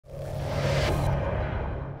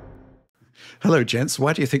Hello, gents.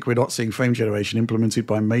 Why do you think we're not seeing frame generation implemented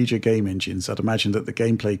by major game engines? I'd imagine that the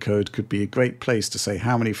gameplay code could be a great place to say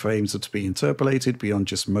how many frames are to be interpolated beyond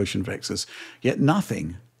just motion vectors. Yet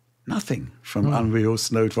nothing from Unreal,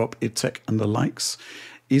 Snowdrop, idTech, and the likes.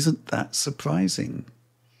 Isn't that surprising?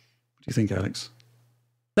 What do you think, Alex?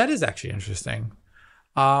 That is actually interesting.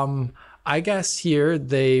 I guess here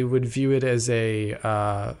they would view it as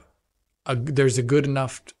there's a good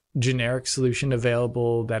enough generic solution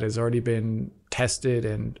available that has already been tested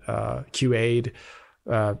and QA'd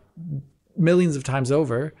millions of times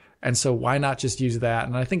over. And so why not just use that?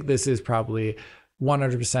 And I think this is probably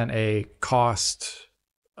 100% a cost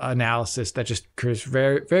analysis that just occurs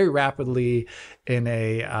very, very rapidly in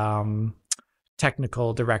a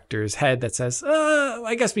technical director's head that says,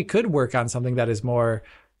 I guess we could work on something that is more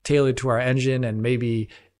tailored to our engine and maybe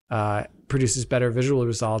produces better visual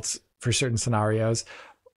results for certain scenarios.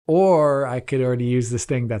 Or I could already use this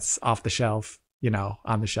thing that's off the shelf,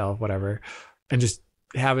 on the shelf, whatever, and just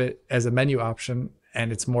have it as a menu option,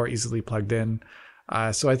 and it's more easily plugged in.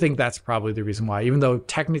 So I think that's probably the reason why, even though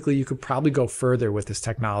technically you could probably go further with this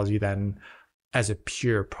technology than as a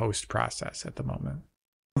pure post process at the moment.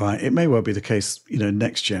 Right. It may well be the case,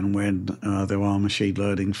 next gen when there are machine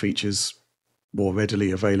learning features more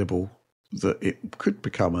readily available, that it could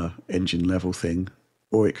become a engine level thing,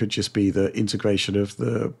 or it could just be the integration of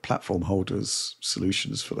the platform holders'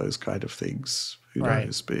 solutions for those kind of things. Who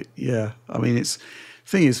knows? But yeah, I mean,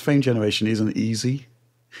 thing is, frame generation isn't easy.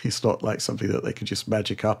 It's not like something that they could just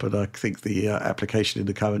magic up, and I think the application in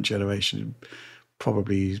the current generation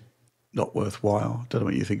probably not worthwhile. Don't know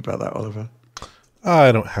what you think about that, Oliver.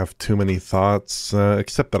 I don't have too many thoughts,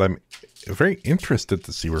 except that I'm very interested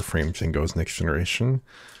to see where FrameGen goes next generation,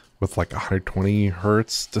 with like 120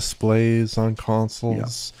 hertz displays on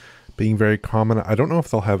consoles being very common. I don't know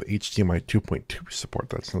if they'll have HDMI 2.2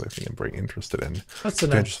 support. That's another thing I'm very interested in. That's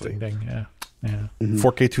an interesting thing, yeah.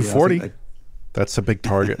 4K 240, that's a big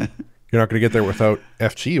target. You're not going to get there without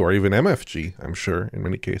FG or even MFG, I'm sure, in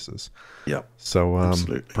many cases. Yeah. So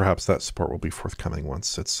perhaps that support will be forthcoming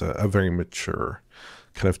once it's a very mature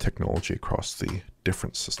kind of technology across the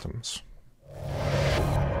different systems.